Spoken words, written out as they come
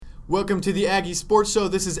Welcome to the Aggie Sports Show.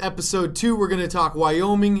 This is episode 2. We're going to talk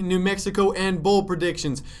Wyoming, New Mexico, and bowl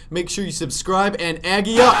predictions. Make sure you subscribe and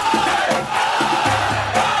Aggie up.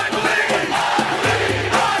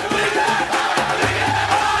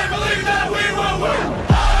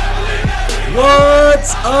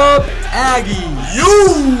 What's up, Aggie?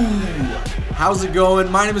 You! How's it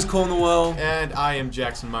going? My name is Cole Noel. And I am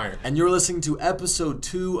Jackson Meyer. And you're listening to episode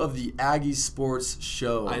 2 of the Aggie Sports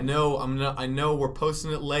Show. I know we're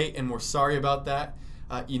posting it late, and we're sorry about that.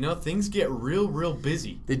 Things get real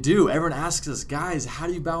busy. They do. Everyone asks us, guys, how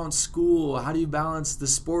do you balance school? How do you balance the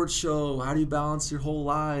sports show? How do you balance your whole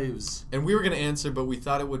lives? And we were going to answer, but we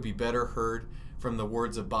thought it would be better heard from the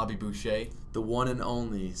words of Bobby Boucher. The one and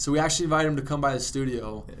only. So we actually invited him to come by the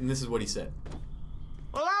studio. And this is what he said.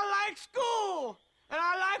 Well, I like school, and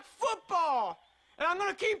I like football, and I'm going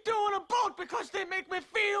to keep doing them both because they make me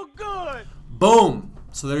feel good. Boom!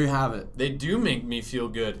 So there you have it. They do make me feel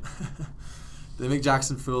good. They make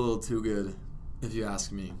Jackson feel a little too good, if you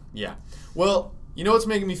ask me. Yeah. Well, you know what's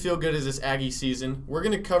making me feel good is this Aggie season. We're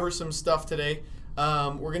going to cover some stuff today.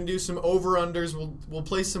 We're going to do some over-unders. We'll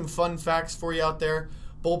play some fun facts for you out there.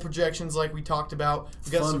 Bowl projections like we talked about.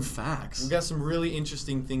 We got Fun facts. We got some really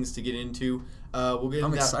interesting things to get into. We'll get into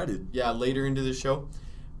I'm that, excited. Yeah, later into the show.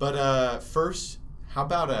 But first, how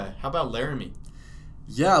about Laramie?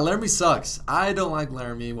 Yeah, Laramie sucks. I don't like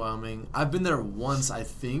Laramie, Wyoming. I've been there once, I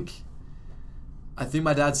think. I think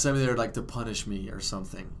my dad sent me there to punish me or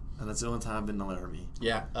something. And that's the only time I've been to Laramie.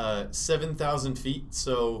 Yeah, 7,000 feet,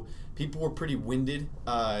 so people were pretty winded.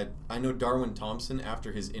 I know Darwin Thompson,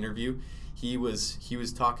 after his interview, he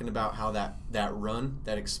was talking about how that run,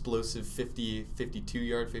 that explosive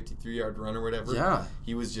 52-yard, 53-yard run or whatever, yeah,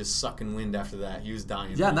 he was just sucking wind after that. He was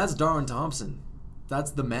dying. Yeah, and that's Darwin Thompson. That's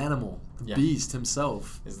the manimal, the beast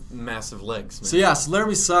himself. His massive legs, man. So, yeah, so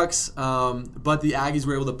Laramie sucks, but the Aggies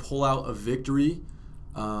were able to pull out a victory.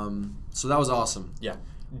 So that was awesome. Yeah.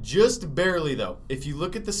 Just barely, though. If you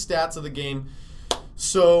look at the stats of the game,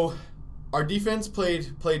 so our defense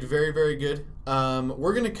played very, very good.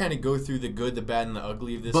 We're going to kind of go through the good, the bad, and the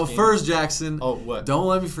ugly of this game. But first, Jackson, what? Don't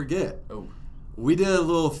let me forget. Oh. We did a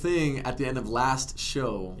little thing at the end of last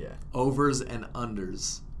show. Yeah. Overs and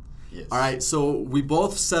unders. Yes. All right, so we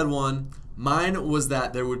both said one. Mine was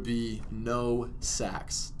that there would be no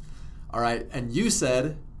sacks. All right, and you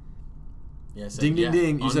said... Yeah, ding,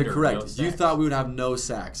 ding. You said correct. No, you thought we would have no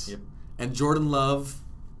sacks. Yep. And Jordan Love,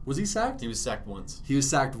 was he sacked? He was sacked once. He was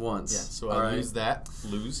sacked once. Yeah, so I lose that.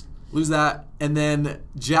 Lose that. And then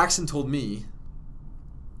Jackson told me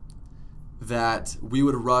that we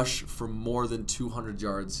would rush for more than 200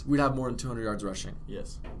 yards. We'd have more than 200 yards rushing.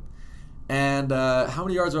 Yes. And how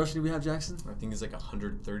many yards rushing do we have, Jackson? I think it's like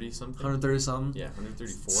 130 something. 130 something? Yeah,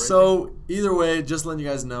 134. So either way, just letting you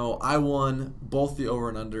guys know, I won both the over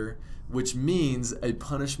and under, which means a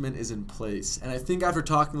punishment is in place. And I think after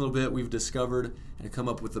talking a little bit, we've discovered and come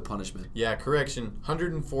up with the punishment. Yeah, correction.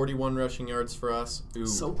 141 rushing yards for us. Ooh,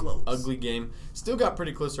 so close. Ugly game. Still got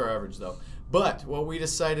pretty close to our average, though. But what we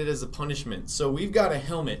decided as a punishment, so we've got a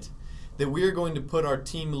helmet that we are going to put our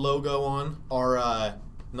team logo on, our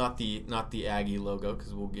not the Aggie logo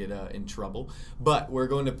because we'll get in trouble, but we're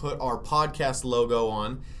going to put our podcast logo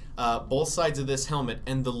on both sides of this helmet,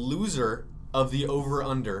 and the loser of the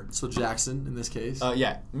over-under. So Jackson in this case?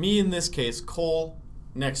 Yeah, me in this case, Cole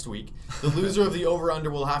next week. The loser of the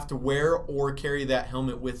over-under will have to wear or carry that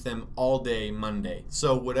helmet with them all day Monday.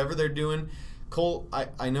 So whatever they're doing, Cole,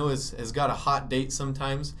 I know has got a hot date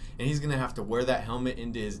sometimes, and he's going to have to wear that helmet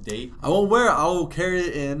into his date. I won't wear it. I will carry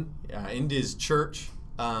it in. Yeah, into his church,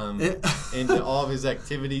 into all of his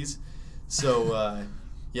activities. So,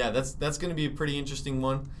 yeah, that's going to be a pretty interesting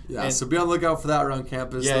one. Yeah, and, so be on the lookout for that around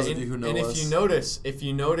campus, those of you who know us. And if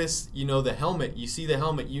you notice, the helmet, you see the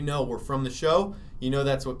helmet, we're from the show.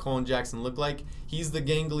 That's what Cole and Jackson look like. He's the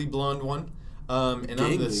gangly blonde one. And Gangly?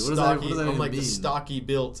 I'm the stocky, I'm like mean? the stocky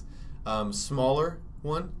built, smaller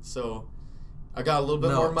one. So I got a little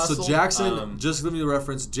bit more muscle. So Jackson, just give me the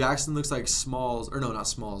reference, Jackson looks like Smalls, or no, not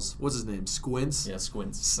Smalls. What's his name? Squints? Yeah,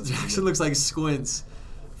 Squints. Jackson looks like Squints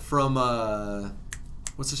from...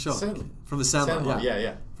 what's the show? Sandlot. From the Sandlot.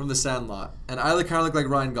 Yeah. From the Sandlot. And I kind of look like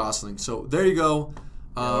Ryan Gosling. So there you go.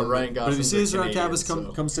 Ryan Gosling's but if you see this around Canadian,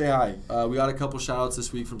 campus, come say hi. We got a couple shout-outs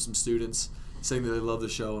this week from some students saying that they love the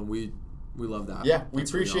show, and we love that. Yeah, we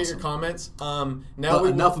That's appreciate really your comments.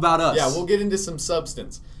 Enough about us. Yeah, we'll get into some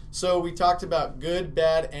substance. So we talked about good,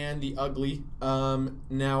 bad, and the ugly.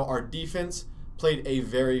 Now our defense played a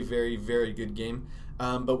very, very, very good game,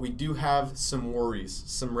 but we do have some worries,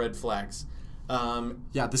 some red flags.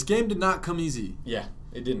 Yeah, this game did not come easy. Yeah,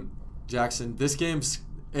 it didn't. Jackson, this game's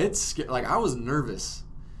I was nervous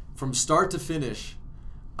from start to finish,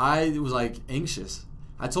 I was like anxious.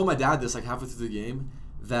 I told my dad this like halfway through the game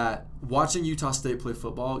that watching Utah State play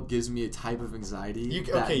football gives me a type of anxiety. You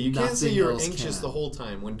can't say you're anxious the whole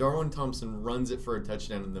time when Darwin Thompson runs it for a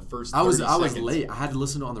touchdown in the first 30 seconds. I was late. I had to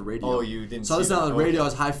listen to it on the radio. Oh, you didn't. So I listened on the radio. I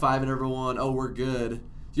was high-fiving everyone. Oh, we're good.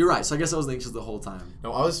 You're right. So I guess I was anxious the whole time.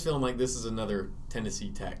 No, I was feeling like this is another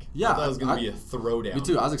Tennessee Tech. Yeah, I thought it was going to be a throwdown. Me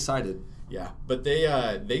too. I was excited. Yeah, but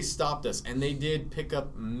they stopped us, and they did pick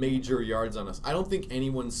up major yards on us. I don't think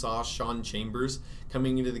anyone saw Sean Chambers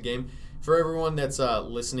coming into the game. For everyone that's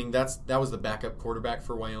listening, that was the backup quarterback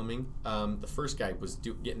for Wyoming. The first guy was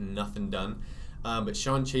getting nothing done, but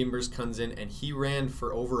Sean Chambers comes in, and he ran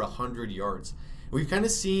for over 100 yards. We've kind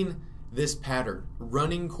of seen this pattern.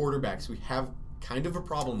 Running quarterbacks, we have kind of a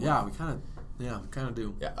problem with. Yeah, we kind of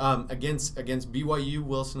do. Yeah. Against BYU,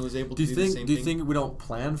 Wilson was able to do the same thing. Do you think we don't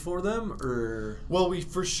plan for them, or? Well, we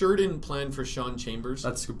for sure didn't plan for Sean Chambers.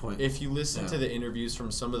 That's a good point. If you listen to the interviews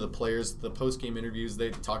from some of the players, the post-game interviews,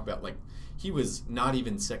 they talk about like he was not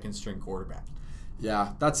even second-string quarterback.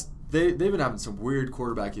 Yeah, they've been having some weird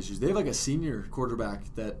quarterback issues. They have like a senior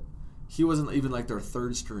quarterback that he wasn't even like their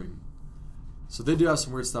third string. So they do have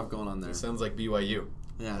some weird stuff going on there. It sounds like BYU.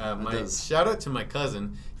 Yeah, shout out to my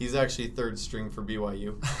cousin. He's actually third string for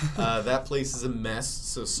BYU. That place is a mess,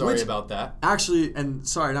 so sorry about that. Actually, and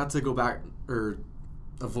sorry not to go back or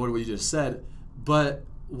avoid what you just said, but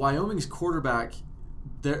Wyoming's quarterback,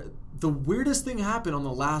 the weirdest thing happened on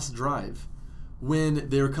the last drive. When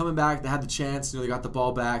they were coming back, they had the chance. They got the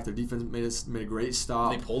ball back. Their defense made a great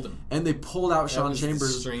stop. They pulled him. And they pulled out Sean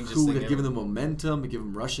Chambers, who had given them momentum, had given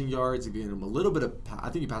him rushing yards, had given him a little bit of – I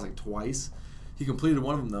think he passed like twice. He completed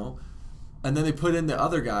one of them, though. And then they put in the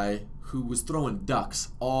other guy who was throwing ducks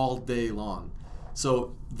all day long.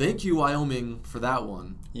 So thank you, Wyoming, for that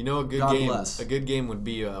one. You know, a good game would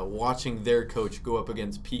be watching their coach go up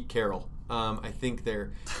against Pete Carroll. I think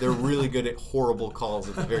they're really good at horrible calls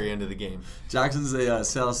at the very end of the game. Jackson's a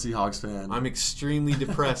Seattle Seahawks fan. I'm extremely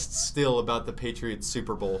depressed still about the Patriots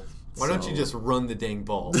Super Bowl. Why don't you just run the dang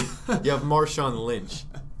ball? You have Marshawn Lynch.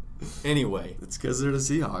 Anyway. It's because they're the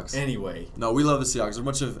Seahawks. Anyway. No, we love the Seahawks. They're a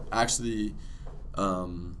bunch of actually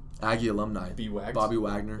Aggie alumni. Bobby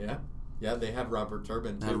Wagner. Yeah. Yeah, they had Robert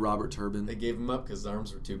Turbin, too. They gave him up because his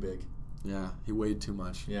arms were too big. Yeah, he weighed too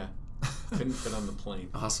much. Yeah. Couldn't fit on the plane.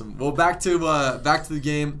 Awesome. Well, back to the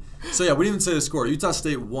game. So yeah, we didn't even say the score. Utah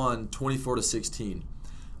State won 24-16.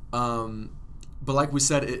 But like we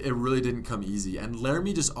said, it really didn't come easy. And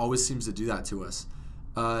Laramie just always seems to do that to us.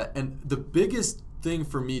 And the biggest thing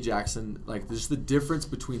for me, Jackson, like just the difference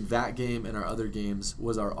between that game and our other games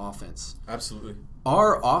was our offense. Absolutely.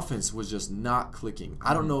 Our offense was just not clicking.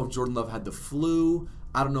 I don't know if Jordan Love had the flu.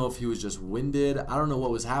 I don't know if he was just winded. I don't know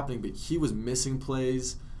what was happening, but he was missing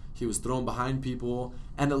plays. He was throwing behind people.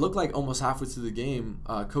 And it looked like almost halfway through the game,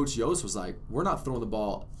 Coach Yost was like, we're not throwing the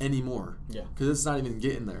ball anymore. Yeah. Because it's not even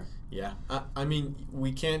getting there. Yeah. I mean,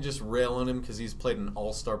 we can't just rail on him because he's played an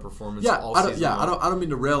all-star performance all season long. I don't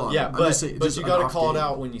mean to rail on him. Yeah, but you got to call it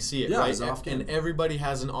out when you see it, right? It's an off game. And everybody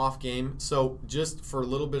has an off game. So just for a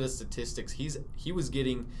little bit of statistics, he was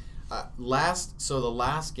getting the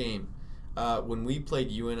last game when we played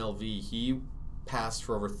UNLV, we passed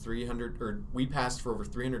for over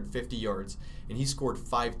 350 yards, and he scored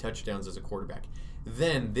 5 touchdowns as a quarterback.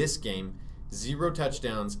 Then this game, 0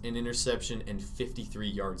 touchdowns, an interception, and 53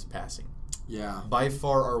 yards passing. Yeah. By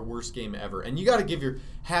far our worst game ever. And you got to give your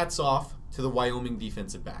hats off to the Wyoming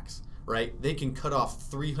defensive backs, right? They can cut off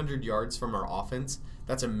 300 yards from our offense.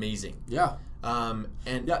 That's amazing. Yeah. And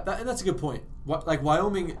that's a good point. Like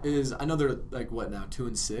Wyoming is, I know they're like what now,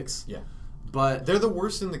 2-6. Yeah. But they're the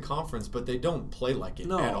worst in the conference, but they don't play like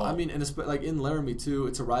it at all. I mean, and it's like in Laramie too.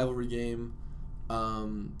 It's a rivalry game.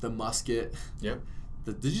 The musket. Yep.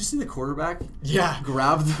 Did you see the quarterback? Yeah.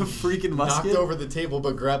 Grab the freaking musket. Knocked over the table,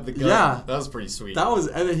 but grabbed the gun. Yeah. That was pretty sweet. And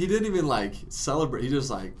then he didn't even like celebrate. He just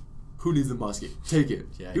like, who needs the musket? Take it.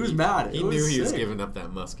 Yeah, he was mad. He knew he was giving up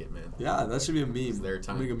that musket, man. Yeah, that should be a meme. It's their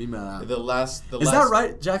time. I'm making a meme out of that. Is that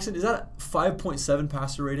right, Jackson? Is that a 5.7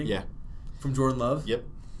 passer rating? Yeah. From Jordan Love? Yep.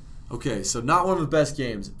 Okay, so not one of the best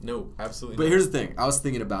games. No, absolutely not. But here's the thing. I was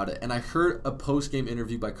thinking about it, and I heard a post-game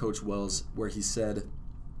interview by Coach Wells where he said,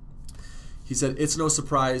 it's no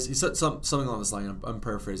surprise. He said something along this line. I'm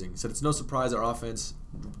paraphrasing. He said, it's no surprise our offense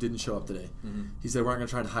didn't show up today. Mm-hmm. He said, we're not going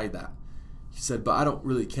to try and hide that. He said, but I don't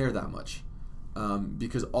really care that much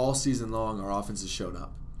because all season long our offense has showed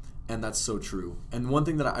up. And that's so true. And one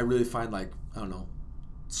thing that I really find like, I don't know,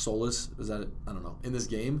 solace, is that it? I don't know, in this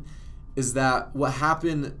game is that what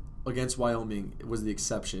happened against Wyoming was the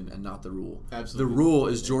exception and not the rule. Absolutely. The rule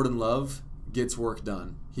is Jordan Love gets work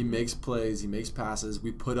done. He makes plays. He makes passes.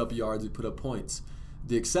 We put up yards. We put up points.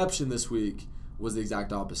 The exception this week was the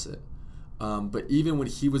exact opposite. But even when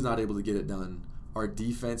he was not able to get it done, our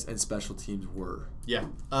defense and special teams were. Yeah.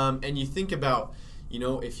 And you think about,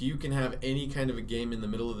 if you can have any kind of a game in the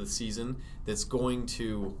middle of the season that's going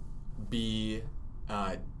to be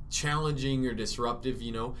challenging or disruptive,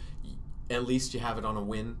 at least you have it on a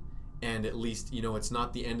win. And at least, it's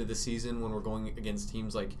not the end of the season when we're going against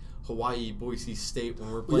teams like Hawaii, Boise State,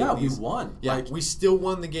 when we're playing we won. Yeah, we still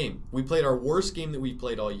won the game. We played our worst game that we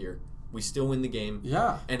played all year. We still win the game.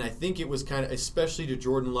 Yeah. And I think it was kind of, especially to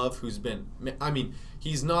Jordan Love, who's been,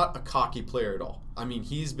 he's not a cocky player at all.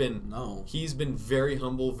 He's been very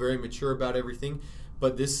humble, very mature about everything.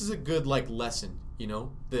 But this is a good, lesson,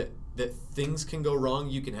 that things can go wrong.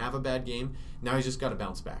 You can have a bad game. Now he's just got to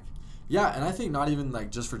bounce back. Yeah, and I think not even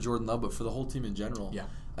just for Jordan Love, but for the whole team in general. Yeah.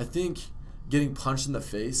 I think getting punched in the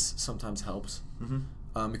face sometimes helps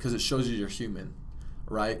because it shows you you're human,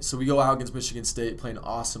 right? So we go out against Michigan State, play an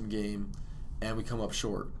awesome game, and we come up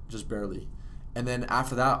short, just barely. And then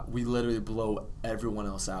after that, we literally blow everyone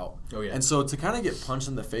else out. Oh, yeah. And so to kind of get punched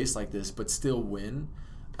in the face like this but still win,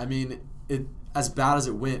 it as bad as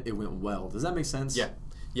it went well. Does that make sense? Yeah.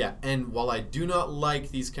 Yeah, and while I do not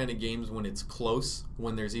like these kind of games when it's close,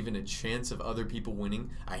 when there's even a chance of other people winning,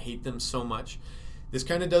 I hate them so much. This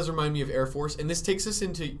kind of does remind me of Air Force, and this takes us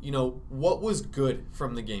into, what was good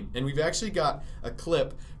from the game. And we've actually got a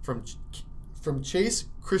clip from Chase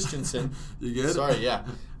Christensen. You good? Sorry, yeah.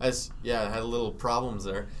 I had a little problems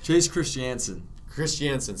there. Chase Christiansen,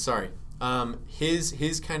 sorry.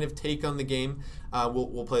 His kind of take on the game.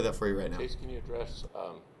 We'll play that for you right now. Chase, can you address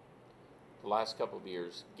the last couple of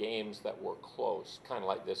years, games that were close, kind of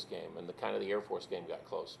like this game, and the Air Force game got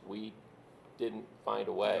close. We didn't find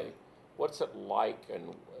a way. What's it like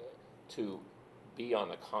to be on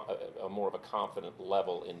a more of a confident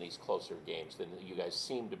level in these closer games than you guys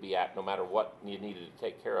seem to be at, no matter what you needed to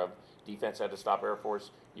take care of? Defense had to stop Air Force.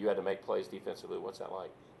 You had to make plays defensively. What's that like?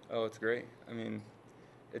 Oh, it's great.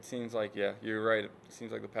 It seems like, you're right. It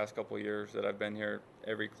seems like the past couple of years that I've been here,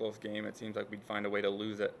 every close game, it seems like we'd find a way to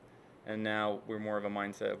lose it. And now we're more of a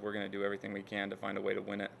mindset of we're going to do everything we can to find a way to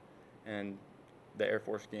win it. And the Air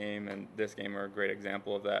Force game and this game are a great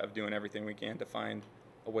example of that, of doing everything we can to find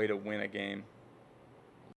a way to win a game.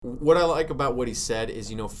 What I like about what he said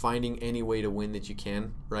is, finding any way to win that you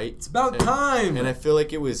can, right? It's about time. And I feel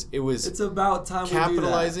like it was. It's about time.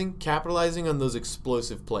 Capitalizing on those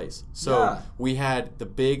explosive plays. So we had the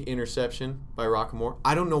big interception by Rockamore.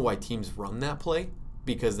 I don't know why teams run that play,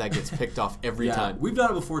 because that gets picked off every time. We've done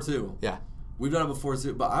it before too. Yeah, we've done it before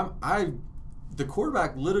too. But the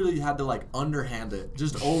quarterback literally had to underhand it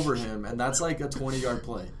just over him, and that's like a 20-yard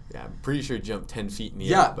play. Yeah, I'm pretty sure he jumped 10 feet in the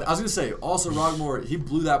air. Yeah, I was gonna say also Rogmore, he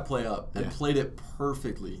blew that play up and played it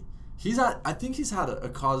perfectly. I think he's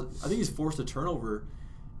forced a turnover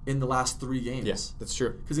in the last 3 games. Yes, that's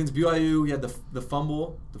true. Because against BYU he had the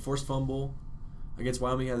forced fumble. Against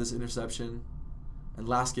Wyoming he had this interception, and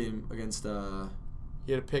last game against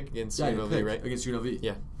he had a pick against UNLV, right? Against UNLV.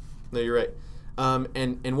 Yeah. No, you're right.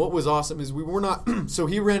 And what was awesome is we were not so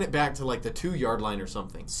he ran it back to the 2-yard line or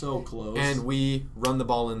something. So close. And we run the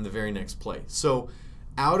ball in the very next play. So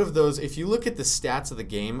out of those, if you look at the stats of the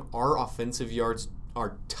game, our offensive yards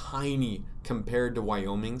are tiny compared to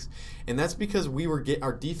Wyoming's. And that's because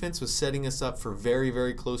our defense was setting us up for very,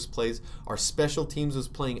 very close plays. Our special teams was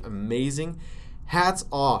playing amazing. Hats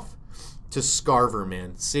off to Scarver,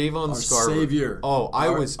 man. Save on Scarver. Our savior. Oh,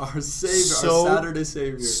 our savior, our Saturday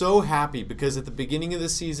savior. So happy because at the beginning of the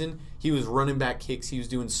season, he was running back kicks. He was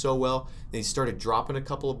doing so well. Then he started dropping a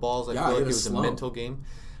couple of balls. I feel like it was a mental game.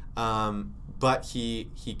 But he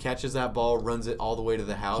catches that ball, runs it all the way to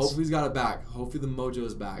the house. Hopefully he's got it back. Hopefully the mojo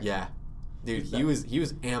is back. Yeah. Dude, he was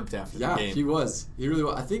amped after the game. Yeah, he was. He really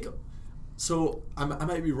was. I think... So, I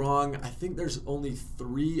might be wrong. I think there's only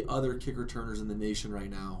 3 other kick returners in the nation right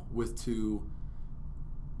now with 2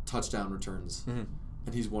 touchdown returns. Mm-hmm.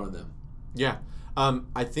 And he's one of them. Yeah.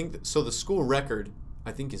 I think... So, the school record,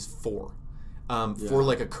 I think, is 4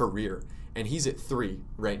 for a career. And he's at 3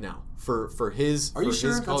 right now for his... Are you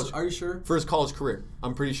sure? College, are you sure? For his college career.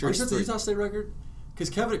 I'm pretty sure it's 3. Are you sure it's the Utah State record? Because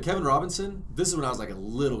Kevin Robinson... This is when I was a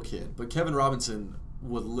little kid. But Kevin Robinson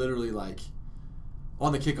would literally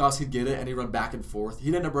on the kickoffs, he'd get it, and he'd run back and forth.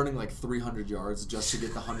 He'd end up running 300 yards just to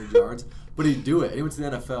get the 100 yards. But he'd do it. And he went to the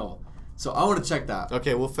NFL. So I want to check that.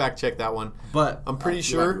 Okay, we'll fact check that one. But I'm pretty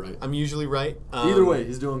sure. Right. I'm usually right. Either way,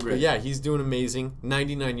 he's doing great. Yeah, he's doing amazing.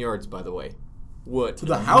 99 yards, by the way. What? To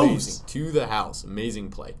the house. To the house. Amazing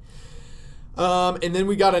play. And then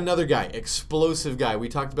we got another guy, explosive guy. We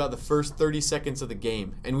talked about the first 30 seconds of the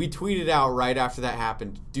game, and we tweeted out right after that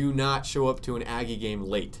happened, do not show up to an Aggie game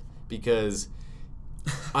late, because,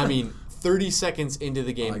 30 seconds into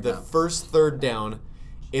the game, the first third down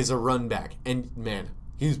is a run back, and man,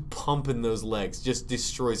 he's pumping those legs, just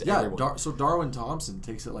destroys everyone. So Darwin Thompson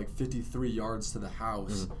takes it like 53 yards to the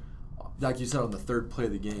house, like you said, on the third play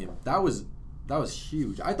of the game. That was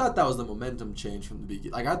huge. I thought that was the momentum change from the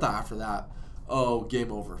beginning. Like, I thought after that,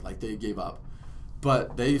 game over. Like, they gave up.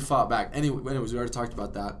 But they fought back. Anyways, we already talked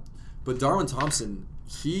about that. But Darwin Thompson,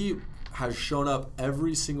 he has shown up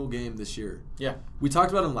every single game this year. Yeah. We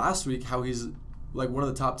talked about him last week, how he's like one of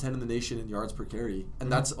the top 10 in the nation in yards per carry.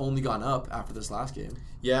 And that's only gone up after this last game.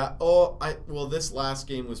 Yeah. This last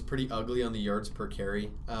game was pretty ugly on the yards per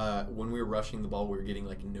carry. When we were rushing the ball, we were getting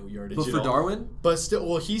like no yardage But for at all. Darwin? But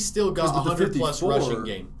still, he still got 100 plus 54 rushing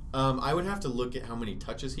game. I would have to look at how many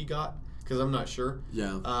touches he got, because I'm not sure.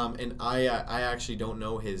 Yeah. And I actually don't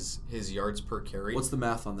know his yards per carry. What's the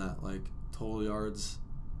math on that? Like, total yards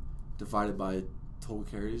divided by total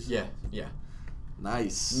carries? Yeah.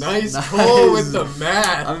 Nice Cole with the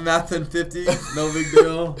math. I'm math 50. No big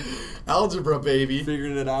deal. Algebra, baby.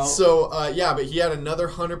 Figuring it out. So, but he had another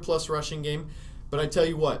 100-plus rushing game. But I tell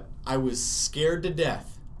you what, I was scared to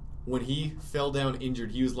death when he fell down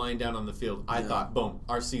injured. He was lying down on the field. I thought, boom,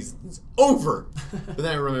 our season's over. But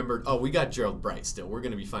then I remembered, we got Gerald Bright still. We're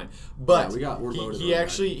going to be fine. But he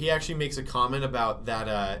actually makes a comment about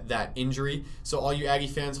that injury. So all you Aggie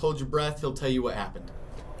fans, hold your breath. He'll tell you what happened.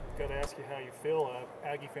 Got to ask you how you feel.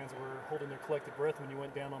 Aggie fans were holding their collective breath when you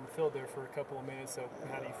went down on the field there for a couple of minutes. So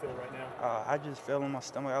how do you feel right now? I just fell in my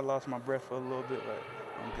stomach. I lost my breath for a little bit, but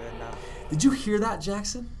I'm good now. Did you hear that,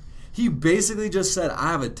 Jackson? He basically just said,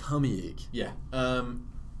 I have a tummy ache. Yeah.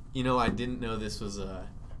 I didn't know this was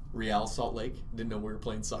Real Salt Lake. Didn't know we were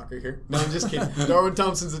playing soccer here. No, I'm just kidding. Darwin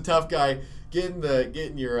Thompson's a tough guy. Getting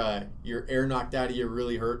your air knocked out of you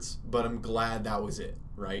really hurts, but I'm glad that was it.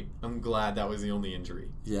 Right? I'm glad that was the only injury.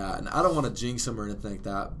 Yeah, and I don't want to jinx him or anything like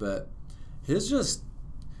that, but his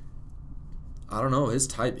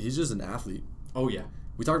type, he's just an athlete. Oh, yeah.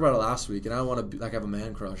 We talked about it last week, and I don't want to have a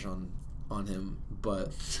man crush on him,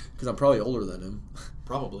 but because I'm probably older than him.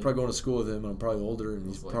 Probably going to school with him, and I'm probably older, and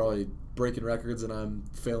he's probably breaking records, and I'm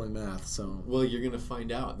failing math. So well, you're gonna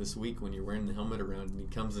find out this week when you're wearing the helmet around, and he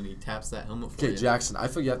comes and he taps that helmet for you. Okay, Jackson, I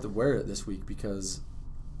feel you have to wear it this week because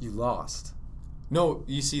you lost. No,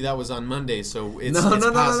 you see, that was on Monday, so it's no.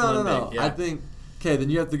 Monday. Yeah. I think, then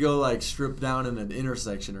you have to go, strip down in an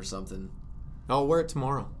intersection or something. I'll wear it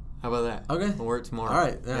tomorrow. How about that? Okay. I'll wear it tomorrow. All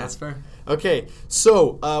right. Yeah, that's fair. Okay,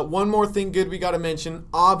 so one more thing good we got to mention.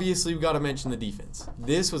 Obviously, we got to mention the defense.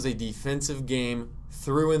 This was a defensive game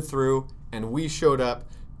through and through, and we showed up.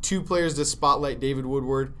 2 players to spotlight: David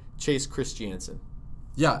Woodward, Chase Christiansen.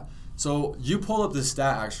 Yeah. So you pulled up this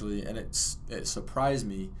stat, actually, and it surprised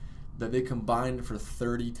me that they combined for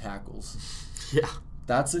 30 tackles. Yeah.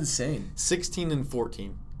 That's insane. 16 and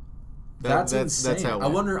 14. That's insane. That's how it I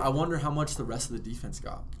went. wonder how much the rest of the defense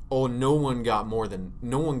got. Oh, no one got more than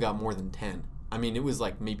 10. I mean, it was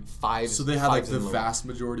like maybe 5. So they had the vast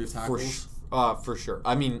majority of tackles? For sure.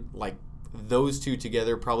 I mean, those two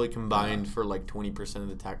together probably combined for 20% of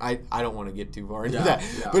the tackles. I don't want to get too far into that,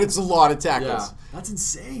 but it's a lot of tackles. Yeah. That's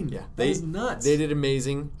insane. Yeah. That is nuts. They did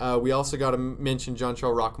amazing. We also got to mention John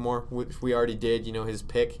Charles Rockmore, which we already did. His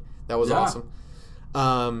pick. That was awesome.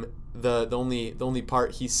 The only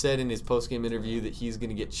part, he said in his post-game interview that he's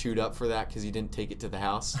going to get chewed up for that because he didn't take it to the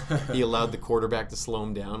house. He allowed the quarterback to slow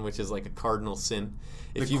him down, which is like a cardinal sin.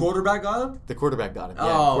 Quarterback got him? The quarterback got him. Yeah,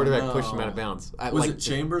 Oh, the quarterback no. pushed him out of bounds. Was it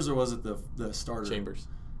Chambers or was it the starter? Chambers.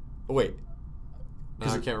 Oh, wait. No,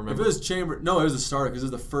 I can't remember. If it was Chambers, no, it was the starter because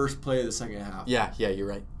it was the first play of the second half. Yeah, you're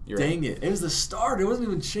right. Dang it. It was the starter. It wasn't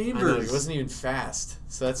even Chambers. I know, he wasn't even fast,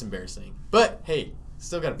 so that's embarrassing. But, hey,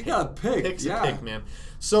 still got a pick. You got a pick. Pick's a pick, man.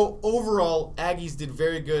 So, overall, Aggies did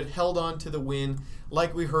very good, held on to the win.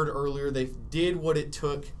 Like we heard earlier, they did what it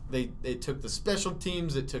took. They took the special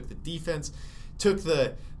teams, it took the defense, took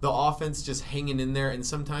the offense just hanging in there, and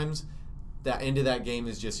sometimes that end of that game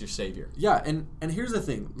is just your savior. Yeah, and here's the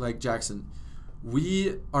thing, Jackson,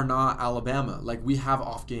 we are not Alabama. We have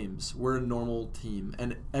off games. We're a normal team,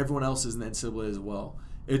 and everyone else is in the NCAA as well.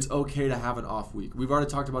 It's okay to have an off week. We've already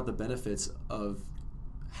talked about the benefits of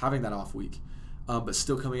having that off week, but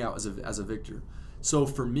still coming out as a victor. So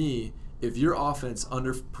for me, if your offense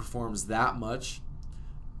underperforms that much,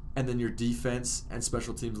 and then your defense and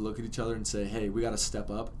special teams look at each other and say, hey, we got to step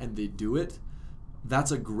up, and they do it,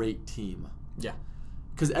 that's a great team. Yeah.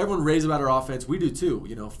 Because everyone raves about our offense. We do too.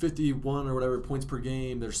 51 or whatever points per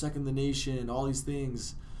game. They're second in the nation, all these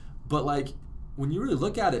things. But, like, when you really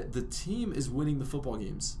look at it, the team is winning the football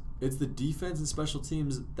games. It's the defense and special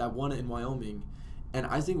teams that won it in Wyoming. And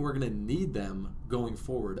I think we're going to need them going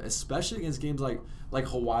forward, especially against games like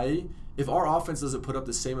Hawaii. If our offense doesn't put up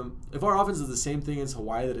the same – if our offense does the same thing against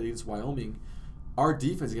Hawaii that it did against Wyoming, our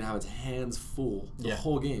defense is going to have its hands full the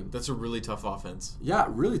whole game. That's a really tough offense. Yeah,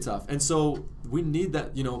 really tough. And so we need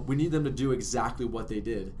that – we need them to do exactly what they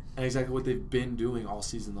did and exactly what they've been doing all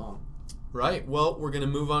season long. Right. Well, we're going to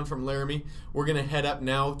move on from Laramie. We're going to head up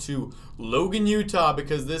now to Logan, Utah,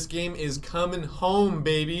 because this game is coming home,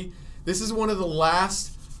 baby. This is one of the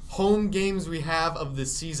last home games we have of the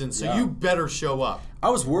season, so you better show up. I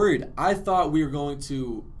was worried. I thought we were going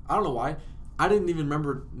to – I don't know why. I didn't even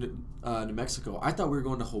remember New Mexico. I thought we were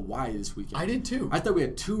going to Hawaii this weekend. I did too. I thought we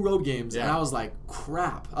had 2 road games, and I was like,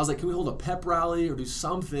 crap. I was like, can we hold a pep rally or do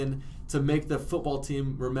something to make the football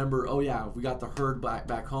team remember, oh, yeah, we got the herd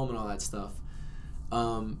back home and all that stuff.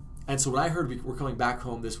 And so when I heard we're coming back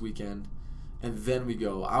home this weekend, and then we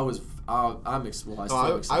go, I'm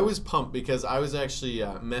excited. I was pumped because I was actually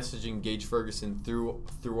messaging Gage Ferguson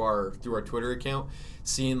through our Twitter account,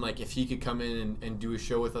 seeing like if he could come in and do a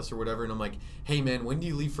show with us or whatever. And I'm like, hey man, when do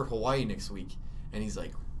you leave for Hawaii next week? And he's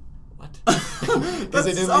like, what? Because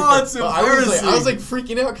I didn't leave. I was like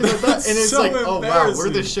freaking out because I thought, and it's so like, oh wow, we're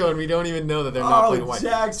the show and we don't even know that they're not playing Hawaii.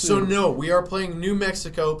 Jackson. So no, we are playing New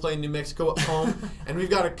Mexico at home, and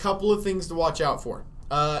we've got a couple of things to watch out for.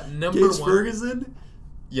 Number Gage one, Ferguson?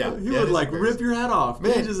 Yeah, he would like rip your head off.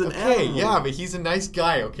 Man, Gage is an animal. Yeah, but he's a nice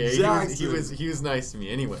guy. Okay, he was nice to me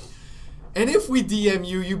anyway. And if we DM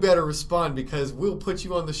you, you better respond because we'll put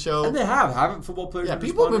you on the show. And they haven't football players? Yeah,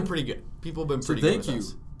 people have been pretty good. People have been pretty good.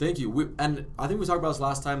 Thank you. And I think we talked about this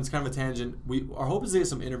last time. It's kind of a tangent. Our hope is to get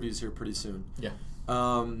some interviews here pretty soon. Yeah.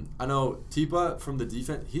 I know Tipa from the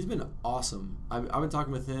defense. He's been awesome. I've been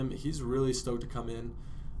talking with him. He's really stoked to come in,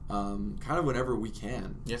 kind of whenever we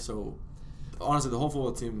can. Yeah. So honestly, the whole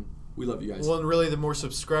football team, we love you guys. Well, and really, the more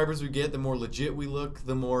subscribers we get, the more legit we look.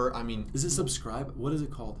 The more, is it subscribe? What is it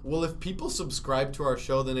called? Well, if people subscribe to our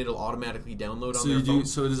show, then it'll automatically download on so their phone.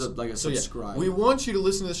 So it is like a subscribe. Yeah. We want you to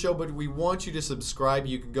listen to the show, but we want you to subscribe.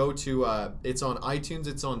 You can go to it's on iTunes,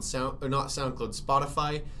 it's on not SoundCloud,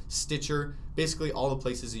 Spotify, Stitcher, basically all the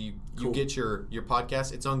places you get your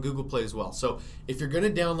podcast. It's on Google Play as well. So if you're going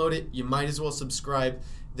to download it, you might as well subscribe.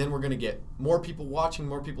 Then we're going to get more people watching,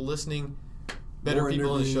 more people listening. Better more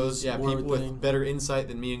people on the shows. Yeah, people everything. with better insight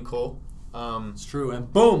than me and Cole. It's true.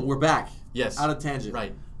 And boom, we're back. Yes. Out of tangent.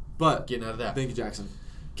 Right. But getting out of that. Thank you, Jackson.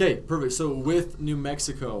 Okay, perfect. So with New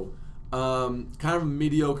Mexico, kind of a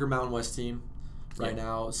mediocre Mountain West team right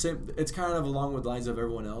now. Same. It's kind of along with the lines of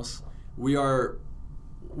everyone else. We're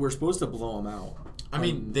supposed to blow them out. I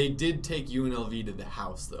mean, they did take UNLV to the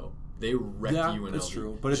house, though. They wrecked UNLV. Yeah, that's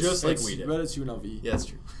true. But just like we did. But it's UNLV. Yeah, that's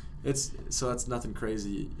true. So that's nothing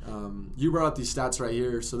crazy. You brought up these stats right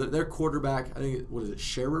here. So their quarterback, I think, what is it,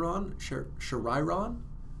 Chevron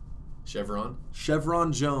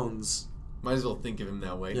Jones. Might as well think of him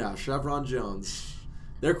that way. Yeah, Chevron Jones.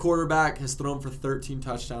 Their quarterback has thrown for 13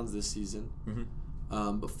 touchdowns this season.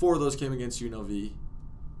 Mm-hmm. But 4 of those came against UNLV.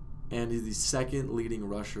 And he's the second leading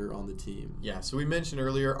rusher on the team. Yeah, so we mentioned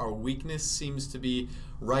earlier our weakness seems to be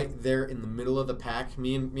right there in the middle of the pack.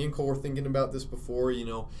 Me and Cole were thinking about this before.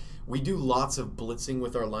 We do lots of blitzing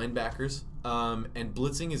with our linebackers, and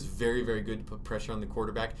blitzing is very, very good to put pressure on the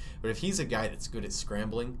quarterback. But if he's a guy that's good at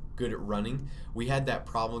scrambling, good at running, we had that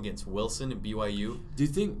problem against Wilson and BYU. Do you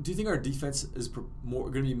think our defense is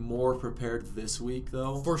going to be more prepared this week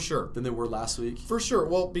though? For sure, than they were last week. For sure.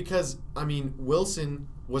 Well, because Wilson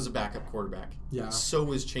was a backup quarterback. Yeah. So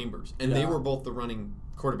was Chambers, and they were both the running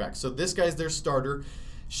quarterbacks. So this guy's their starter.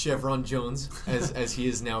 Chevron Jones, as he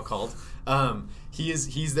is now called.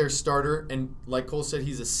 He's their starter, and like Cole said,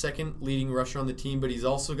 he's a second leading rusher on the team, but he's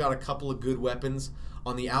also got a couple of good weapons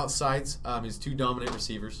on the outsides. His 2 dominant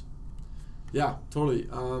receivers. Yeah, totally.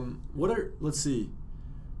 Let's see.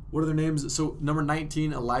 What are their names? So number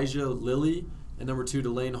 19, Elijah Lilly, and number 2,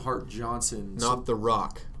 Delane Hart Johnson. Not The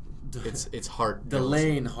Rock. It's Hart.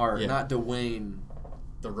 Delane Hart, not Dwayne.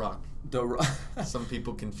 The Rock. Some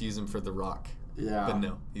people confuse him for The Rock. Yeah. But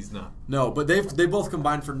no, he's not. No, but they both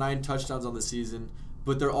combined for 9 touchdowns on the season,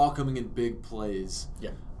 but they're all coming in big plays.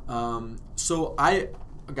 Yeah. So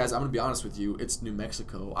guys, I'm going to be honest with you. It's New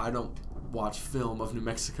Mexico. I don't watch film of New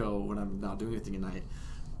Mexico when I'm not doing anything at night.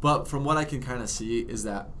 But from what I can kind of see is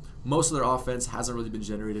that most of their offense hasn't really been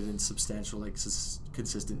generated in substantial,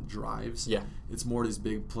 consistent drives. Yeah. It's more these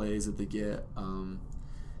big plays that they get.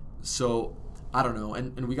 So, I don't know.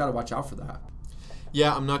 And we got to watch out for that.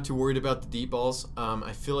 Yeah, I'm not too worried about the deep balls.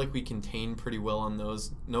 I feel like we contain pretty well on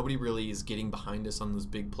those. Nobody really is getting behind us on those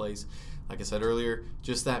big plays. Like I said earlier,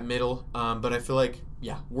 just that middle. But I feel like,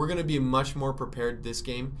 we're going to be much more prepared this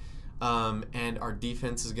game. And our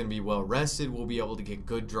defense is going to be well rested. We'll be able to get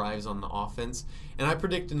good drives on the offense. And I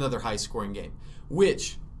predict another high-scoring game,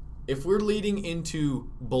 which, if we're leading into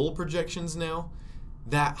bowl projections now,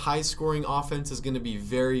 that high-scoring offense is going to be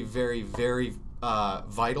very, very, very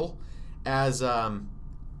vital. As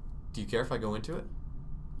do you care if I go into it?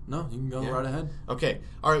 No, you can go right ahead. Okay.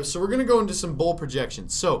 All right, so we're going to go into some bowl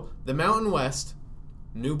projections. So, the Mountain West,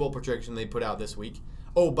 new bowl projection they put out this week.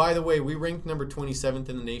 Oh, by the way, we ranked number 27th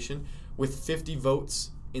in the nation with 50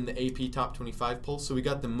 votes in the AP Top 25 poll. So we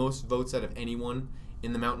got the most votes out of anyone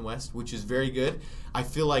in the Mountain West, which is very good. I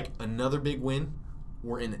feel like another big win,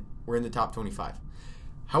 we're in it. We're in the top 25.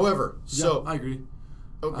 However, I agree.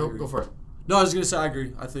 Go for it. No, I was going to say I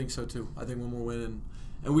agree. I think so too. I think one more win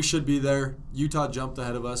and we should be there. Utah jumped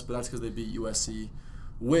ahead of us, but that's because they beat USC,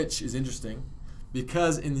 which is interesting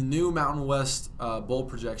because in the new Mountain West bowl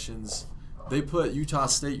projections, they put Utah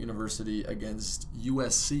State University against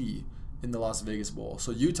USC in the Las Vegas Bowl.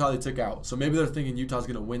 So Utah they took out. So maybe they're thinking Utah's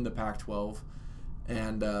going to win the Pac-12,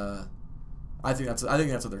 and I think that's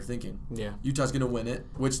what they're thinking. Yeah, Utah's going to win it,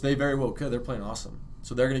 which they very well could. They're playing awesome.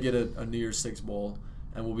 So they're going to get a New Year's Six bowl,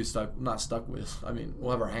 and we'll be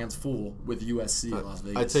we'll have our hands full with USC in Las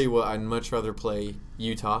Vegas. I tell you what, I'd much rather play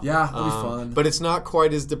Utah. Yeah, that'll be fun. But it's not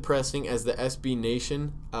quite as depressing as the SB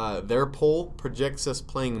Nation. Their poll projects us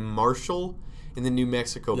playing Marshall in the New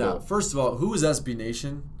Mexico Bowl. Yeah, first of all, who is SB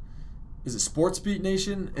Nation? Is it Sports Beat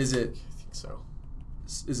Nation? Is it? I think so.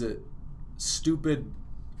 Is it stupid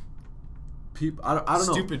people? I don't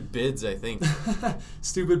know. Stupid bids, I think.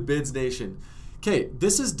 Stupid Bids Nation. Okay,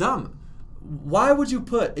 this is dumb. Why would you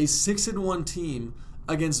put a 6-1 team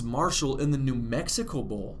against Marshall in the New Mexico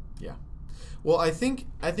Bowl? Yeah. Well, I think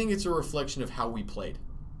it's a reflection of how we played,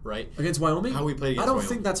 right? Against Wyoming? How we played against Wyoming. Wyoming.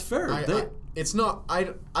 Think that's fair. It's not.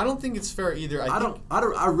 I don't think it's fair either.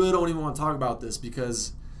 I really don't even want to talk about this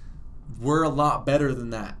because we're a lot better than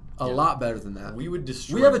that. A lot better than that. We would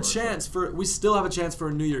destroy. We have a Marshall. chance we still have a chance for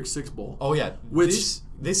a New Year's Six Bowl. Oh yeah, which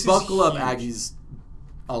this buckle is up, huge. Aggies.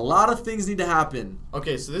 A lot of things need to happen.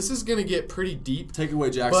 Okay, so this is going to get pretty deep. Take it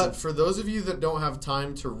away, Jackson. But for those of you that don't have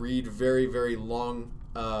time to read very, very long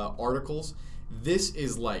articles, this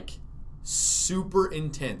is like super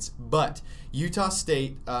intense. But Utah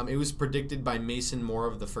State, it was predicted by Mason Moore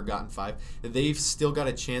of the Forgotten Five that they've still got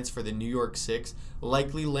a chance for the New York Six,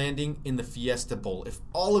 likely landing in the Fiesta Bowl if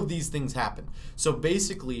all of these things happen. So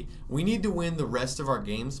basically, we need to win the rest of our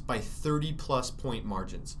games by 30-plus point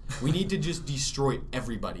margins. We need to just destroy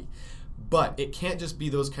everybody. But it can't just be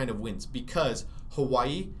those kind of wins because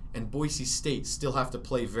Hawaii and Boise State still have to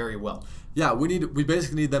play very well. Yeah, we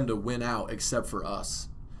basically need them to win out except for us.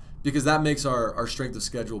 Because that makes our strength of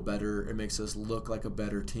schedule better. It makes us look like a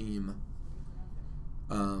better team.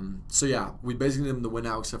 So yeah, we basically need them to win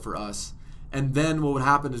out except for us. And then what would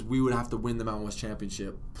happen is we would have to win the Mountain West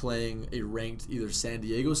Championship playing a ranked either San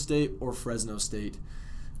Diego State or Fresno State,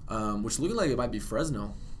 which looking like it might be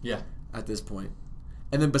Fresno. Yeah. At this point.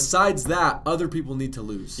 And then besides that, other people need to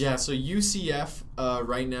lose. Yeah, so UCF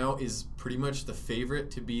right now is pretty much the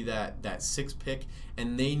favorite to be that sixth pick,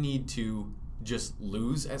 and they need to just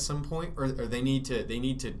lose at some point, or they need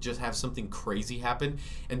to just have something crazy happen,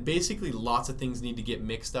 and basically lots of things need to get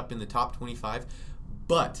mixed up in the top 25.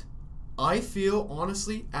 But I feel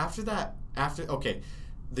honestly after the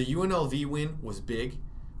UNLV win was big.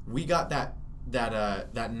 We got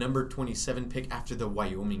that number 27 pick after the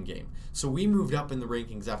Wyoming game. So we moved up in the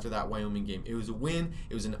rankings after that Wyoming game. It was a win.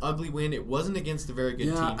 It was an ugly win. It wasn't against a very good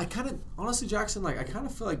team. Yeah, I kind of, honestly, Jackson, I kind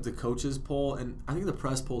of feel like the coaches poll, and I think the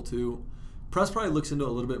press poll too, press probably looks into it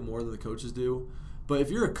a little bit more than the coaches do. But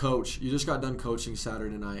if you're a coach, you just got done coaching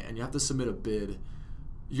Saturday night, and you have to submit a bid,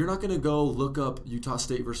 you're not going to go look up Utah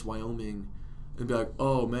State versus Wyoming and be like,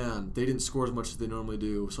 oh man, they didn't score as much as they normally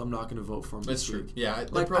do, so I'm not going to vote for them That's this true. week. Yeah,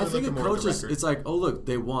 I think a coach it's like, oh look,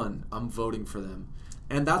 they won, I'm voting for them.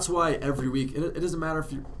 And that's why every week, it doesn't matter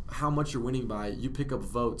how much you're winning by, you pick up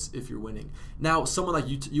votes if you're winning. Now, someone like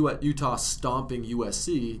Utah stomping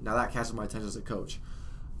USC, now that catches my attention as a coach.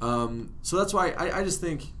 So that's why I just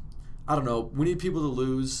think, I don't know, we need people to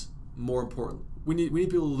lose, more important. We need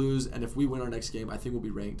people to lose, and if we win our next game, I think we'll be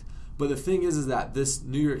ranked. But the thing is that this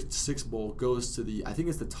New Year's Six Bowl goes to I think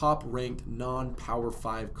it's the top-ranked non-Power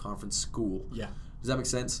 5 conference school. Yeah. Does that make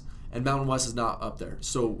sense? And Mountain West is not up there.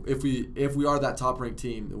 So if we are that top-ranked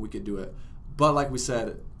team, then we could do it. But like we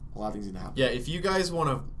said, a lot of things need to happen. Yeah, if you guys want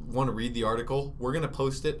to read the article, we're gonna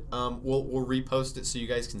post it. We'll repost it so you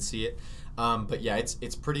guys can see it. But yeah,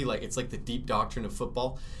 it's pretty it's like the deep doctrine of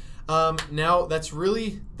football. Now that's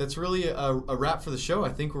really a wrap for the show. I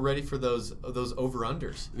think we're ready for those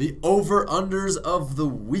over-unders. The over-unders of the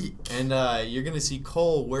week. And you're gonna see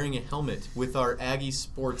Cole wearing a helmet with our Aggie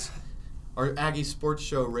Sports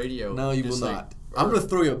Show radio. No, you will not. I'm gonna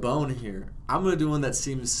throw you a bone here. I'm gonna do one that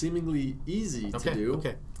seems seemingly easy to do.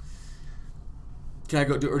 Okay. Can I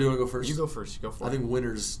go? Or do you want to go first? You go first. Go for it. I think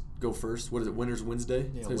winners go first. What is it? Winners Wednesday.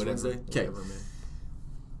 Yeah, Today's whatever. Wednesday. Okay. Whatever, man.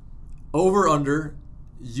 Over/under.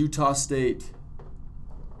 Utah State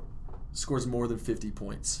scores more than 50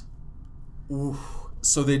 points. Ooh.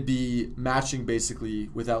 So they'd be matching basically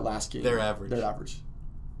without last game. Their average.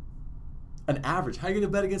 An average? How are you going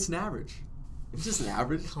to bet against an average? It's just an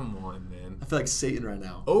average. Come on, man. I feel like Satan right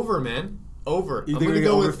now. Over, man. Over. You I'm think going to we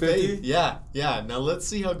go go over with 50? faith. Yeah. Now let's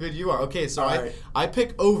see how good you are. Okay, so Right. I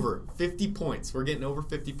pick over 50 points. We're getting over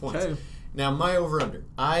 50 points. Okay. Now my over-under.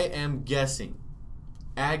 I am guessing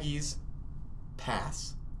Aggies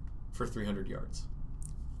pass for 300 yards.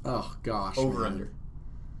 Oh, gosh. Over-under.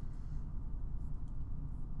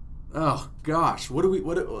 Oh, gosh.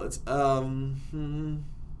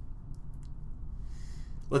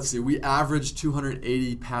 Let's see. We average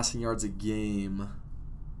 280 passing yards a game.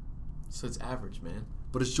 So it's average, man.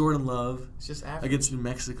 But it's Jordan Love. It's just average. Against New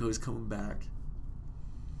Mexico. He's coming back.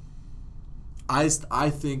 I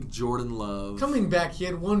think Jordan Love... Coming back, he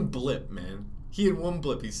had one blip, man. He's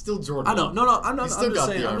still Jordan I know. Love. No, I'm not. He's still got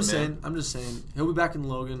the arm, I'm just saying. He'll be back in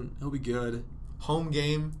Logan. He'll be good. Home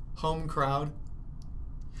game, home crowd.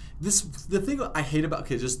 The thing I hate about...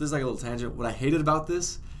 Okay, just this is like a little tangent. What I hated about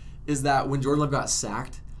this is that when Jordan Love got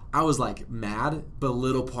sacked, I was like mad, but a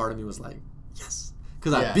little part of me was like, yes.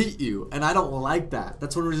 Because I beat you, and I don't like that.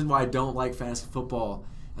 That's one reason why I don't like fantasy football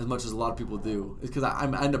as much as a lot of people do. Is because I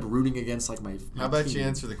end up rooting against like my How about team. you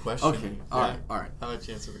answer the question? Okay, all right. How about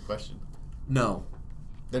you answer the question? No.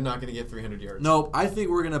 They're not going to get 300 yards. No, I think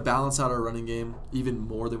we're going to balance out our running game even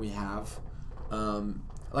more than we have.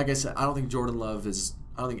 Like I said, I don't think Jordan Love is...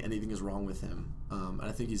 I don't think anything is wrong with him. And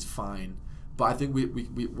I think he's fine. But I think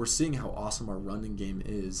we're seeing how awesome our running game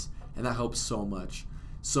is, and that helps so much.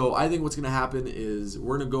 So I think what's going to happen is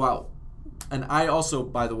we're going to go out. And I also,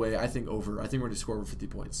 by the way, I think over. I think we're going to score over 50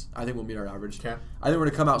 points. I think we'll meet our average. Okay. I think we're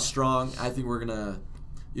going to come out strong. I think we're going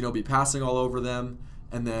to, be passing all over them.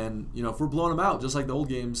 And then, if we're blowing them out, just like the old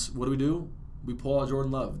games, what do? We pull out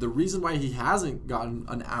Jordan Love. The reason why he hasn't gotten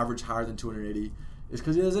an average higher than 280 is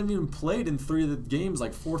because he hasn't even played in 3 of the games,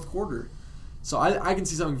 like fourth quarter. So I can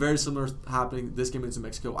see something very similar happening this game against New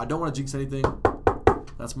Mexico. I don't want to jinx anything.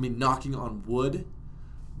 That's me knocking on wood.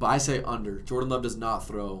 But I say under. Jordan Love does not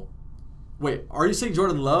throw. Wait, are you saying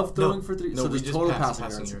Jordan Love throwing for 3? No, so we just just total passed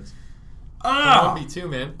passing yards. Ah! 1v2,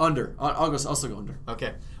 man. Under. I'll also go under.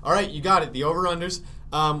 Okay. All right, you got it. The over-unders.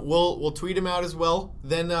 We'll tweet them out as well.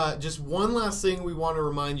 Then just one last thing we want to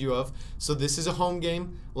remind you of. So this is a home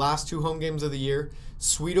game. Last 2 home games of the year.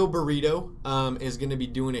 Sweeto Burrito is going to be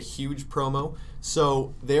doing a huge promo.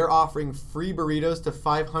 So they're offering free burritos to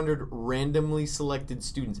 500 randomly selected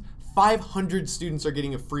students. 500 students are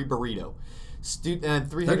getting a free burrito. 300,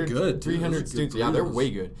 They're good, 300 students. Yeah, they're burritos. way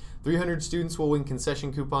good. 300 students will win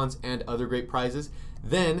concession coupons and other great prizes.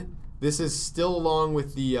 Then this is still along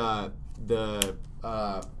with the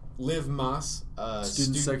Live Mas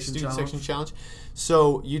Student section challenge.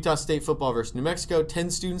 So Utah State football versus New Mexico. 10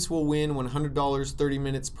 students will win $100 30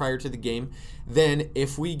 minutes prior to the game. Then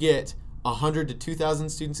if we get 100 to 2,000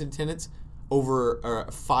 students in attendance, over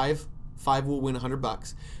 5 will win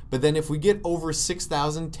 $100. But then if we get over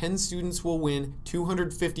 6,000, 10 students will win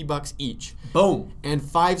 $250 each. Boom. And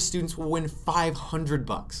 5 students will win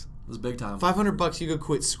 $500. It's big time. $500 you could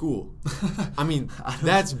quit school. I mean,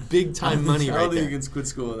 that's big time money I right don't think there. you can quit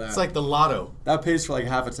school with that. It's like the lotto. That pays for like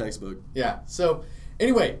half a textbook. Yeah. So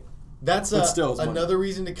anyway, that's But still, it's money. another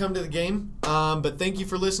reason to come to the game. But thank you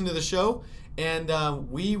for listening to the show, and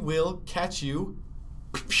we will catch you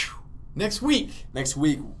next week. Next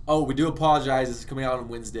week. Oh, we do apologize. This is coming out on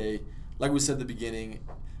Wednesday. Like we said at the beginning,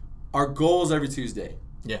 our goal is every Tuesday.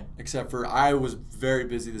 Yeah. Except for I was very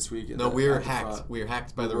busy this week. No, we were hacked. We were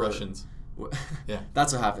hacked by the Russians. Yeah.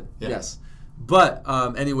 That's what happened. Yeah. Yes. But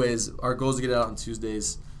anyways, our goal is to get it out on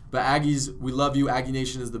Tuesdays. But Aggies, we love you. Aggie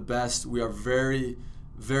Nation is the best. We are very,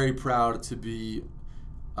 very proud to be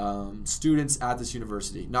students at this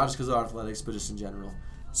university. Not just because of our athletics, but just in general.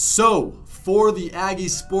 So, for the Aggie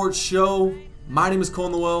Sports Show, my name is Cole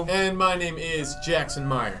Noel. And my name is Jackson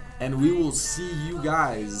Meyer. And we will see you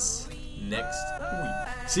guys Next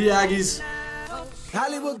week. See you, Aggies.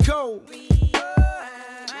 Hollywood go.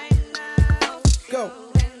 Go.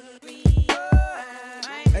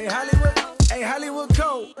 Hey Hollywood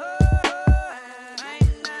go.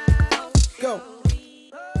 Go.